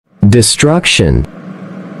destruction,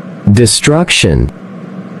 destruction.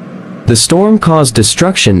 The storm caused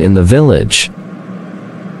destruction in the village.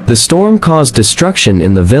 The storm caused destruction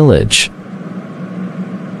in the village.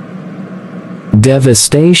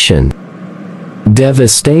 Devastation,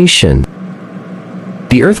 devastation.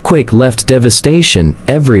 The earthquake left devastation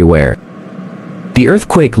everywhere. The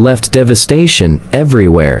earthquake left devastation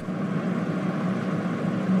everywhere.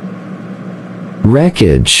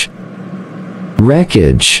 Wreckage,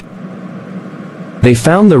 wreckage. They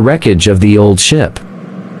found the wreckage of the old ship.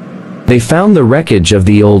 They found the wreckage of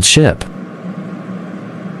the old ship.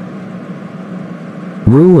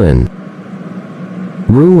 Ruin,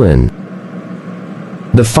 ruin.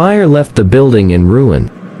 The fire left the building in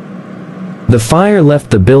ruin. The fire left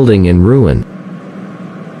the building in ruin.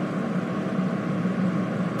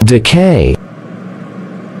 Decay,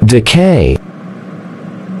 decay.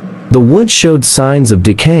 The wood showed signs of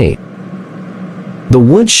decay. The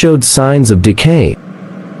wood showed signs of decay.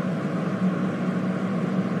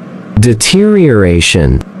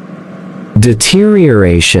 Deterioration,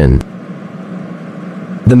 deterioration.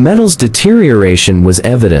 The metal's deterioration was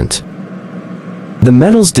evident. The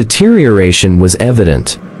metal's deterioration was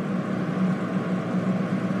evident.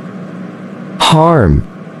 Harm,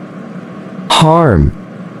 harm.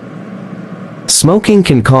 Smoking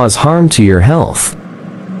can cause harm to your health.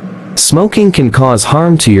 Smoking can cause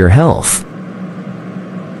harm to your health.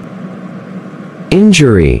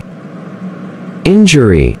 Injury,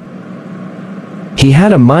 injury. He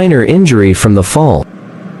had a minor injury from the fall.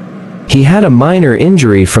 He had a minor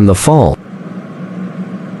injury from the fall.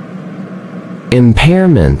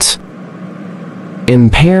 Impairment,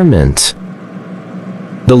 impairment.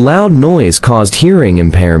 The loud noise caused hearing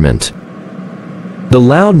impairment. The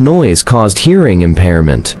loud noise caused hearing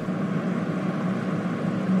impairment.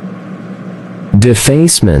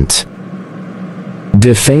 Defacement,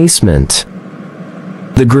 defacement.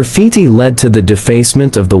 The graffiti led to the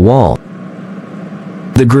defacement of the wall.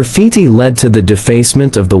 The graffiti led to the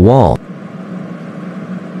defacement of the wall.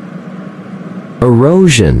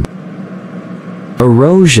 Erosion,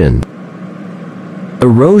 erosion.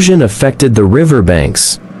 Erosion affected the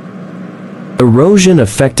riverbanks. Erosion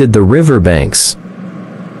affected the riverbanks.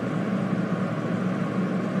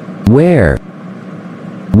 Wear,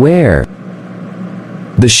 wear.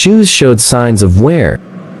 The shoes showed signs of wear.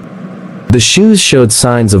 The shoes showed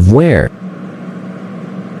signs of wear.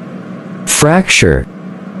 Fracture,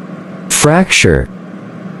 fracture.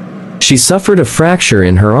 She suffered a fracture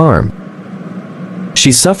in her arm.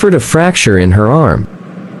 She suffered a fracture in her arm.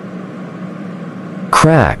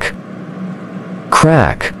 Crack,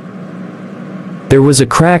 crack. There was a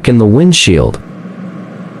crack in the windshield.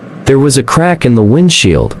 There was a crack in the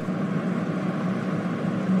windshield.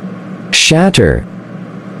 Shatter,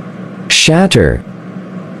 shatter.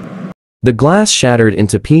 The glass shattered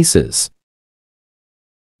into pieces.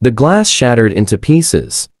 The glass shattered into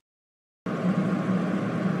pieces.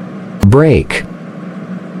 Break,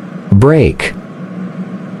 break.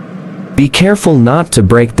 Be careful not to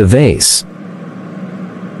break the vase.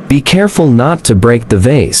 Be careful not to break the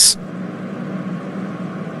vase.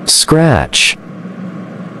 Scratch,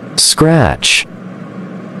 scratch.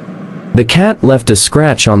 The cat left a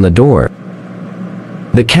scratch on the door.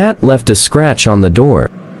 The cat left a scratch on the door.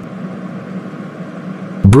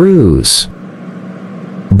 Bruise,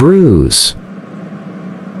 bruise.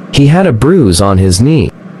 He had a bruise on his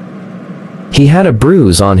knee. He had a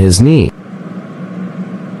bruise on his knee.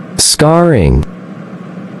 Scarring,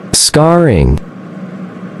 scarring.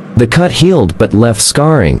 The cut healed but left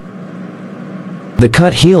scarring. The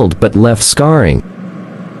cut healed but left scarring.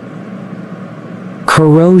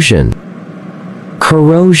 Corrosion,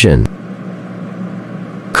 corrosion.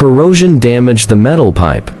 Corrosion damaged the metal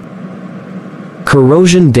pipe.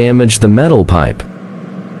 Corrosion damaged the metal pipe.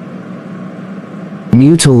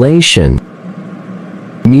 Mutilation,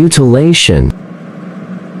 mutilation.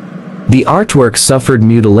 The artwork suffered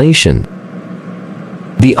mutilation.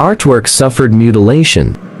 The artwork suffered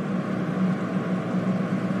mutilation.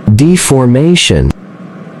 Deformation,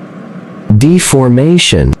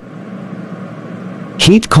 deformation.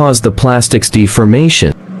 Heat caused the plastic's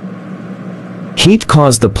deformation. Heat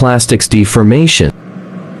caused the plastic's deformation.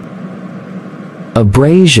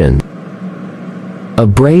 Abrasion,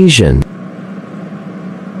 abrasion.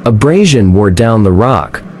 Abrasion wore down the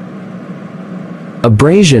rock.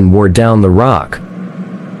 Abrasion wore down the rock.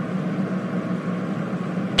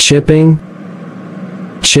 Chipping,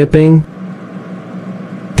 chipping.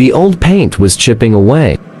 The old paint was chipping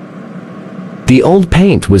away. The old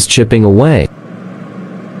paint was chipping away.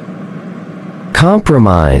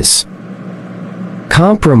 Compromise,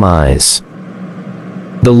 compromise.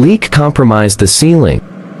 The leak compromised the ceiling.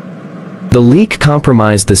 The leak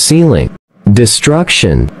compromised the ceiling.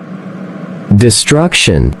 Destruction.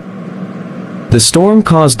 Destruction. The storm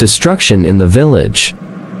caused destruction in the village.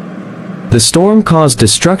 The storm caused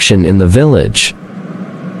destruction in the village.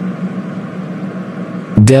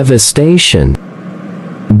 Devastation.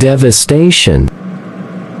 Devastation.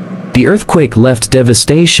 The earthquake left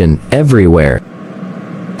devastation everywhere.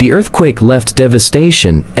 The earthquake left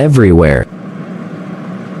devastation everywhere.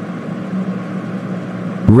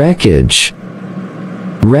 Wreckage.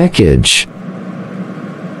 Wreckage.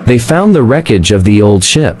 They found the wreckage of the old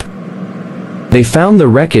ship. They found the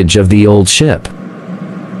wreckage of the old ship.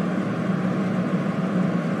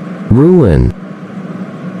 Ruin.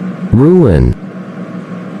 Ruin.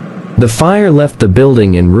 The fire left the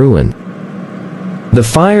building in ruin. The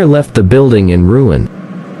fire left the building in ruin.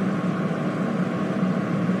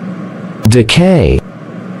 Decay.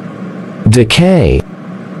 Decay.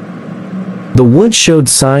 The wood showed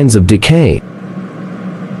signs of decay.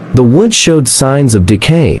 The wood showed signs of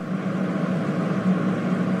decay.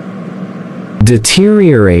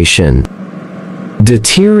 Deterioration.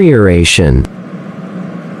 Deterioration.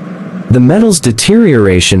 The metal's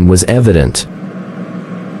deterioration was evident.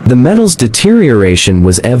 The metal's deterioration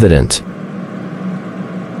was evident.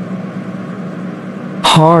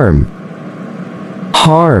 Harm.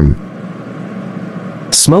 Harm.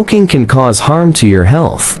 Smoking can cause harm to your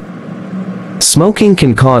health. Smoking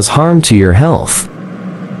can cause harm to your health.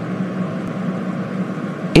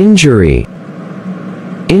 Injury.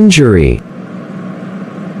 Injury.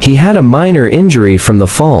 He had a minor injury from the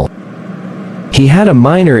fall. He had a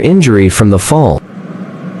minor injury from the fall.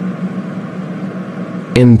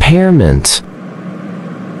 Impairment.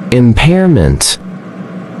 Impairment.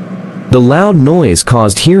 The loud noise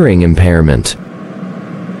caused hearing impairment.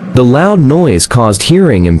 The loud noise caused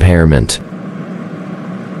hearing impairment.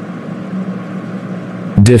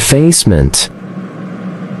 Defacement.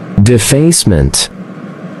 Defacement.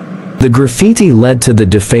 The graffiti led to the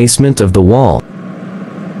defacement of the wall.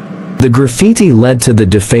 The graffiti led to the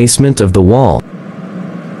defacement of the wall.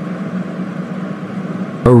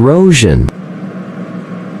 Erosion.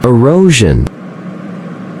 Erosion.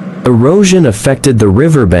 Erosion affected the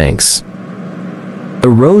riverbanks.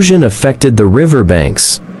 Erosion affected the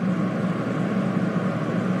riverbanks.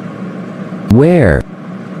 Wear.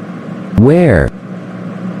 Wear.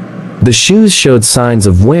 The shoes showed signs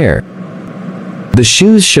of wear. The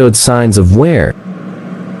shoes showed signs of wear.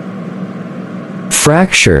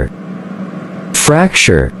 Fracture.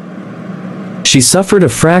 Fracture. She suffered a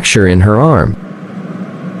fracture in her arm.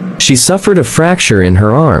 She suffered a fracture in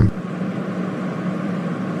her arm.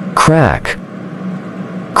 Crack.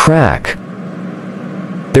 Crack.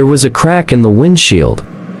 There was a crack in the windshield.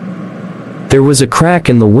 There was a crack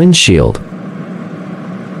in the windshield.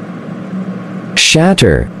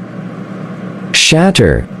 Shatter.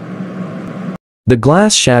 Shatter. The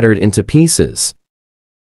glass shattered into pieces.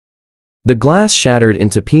 The glass shattered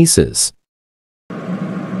into pieces.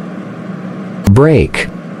 Break.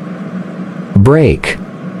 Break.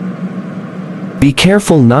 Be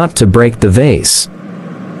careful not to break the vase.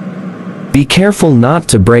 Be careful not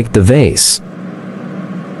to break the vase.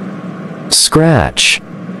 Scratch.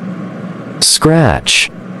 Scratch.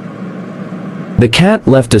 The cat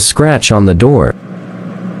left a scratch on the door.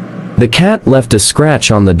 The cat left a scratch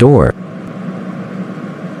on the door.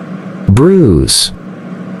 Bruise.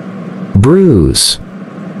 Bruise.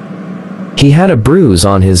 He had a bruise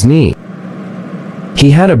on his knee.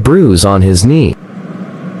 He had a bruise on his knee.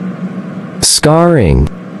 Scarring.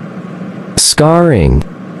 Scarring.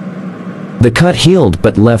 The cut healed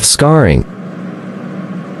but left scarring.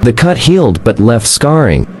 The cut healed but left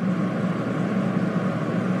scarring.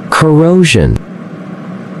 Corrosion.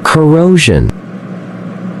 Corrosion.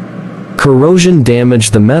 Corrosion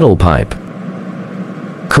damaged the metal pipe.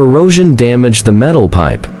 Corrosion damaged the metal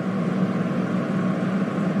pipe.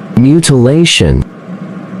 Mutilation.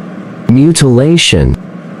 Mutilation.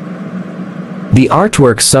 The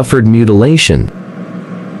artwork suffered mutilation.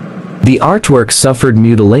 The artwork suffered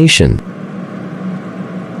mutilation.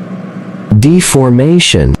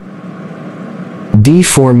 Deformation.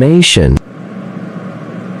 Deformation.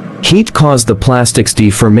 Heat caused the plastic's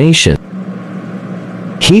deformation.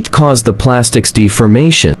 Heat caused the plastic's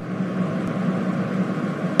deformation.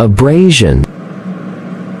 Abrasion.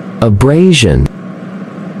 Abrasion.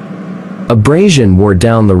 Abrasion wore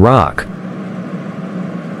down the rock.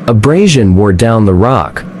 Abrasion wore down the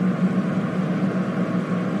rock.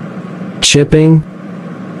 Chipping.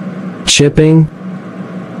 Chipping.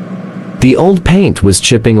 The old paint was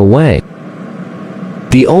chipping away.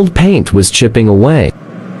 The old paint was chipping away.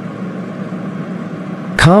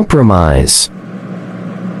 Compromise.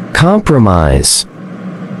 Compromise.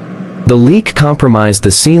 The leak compromised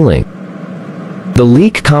the ceiling. The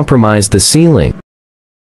leak compromised the ceiling.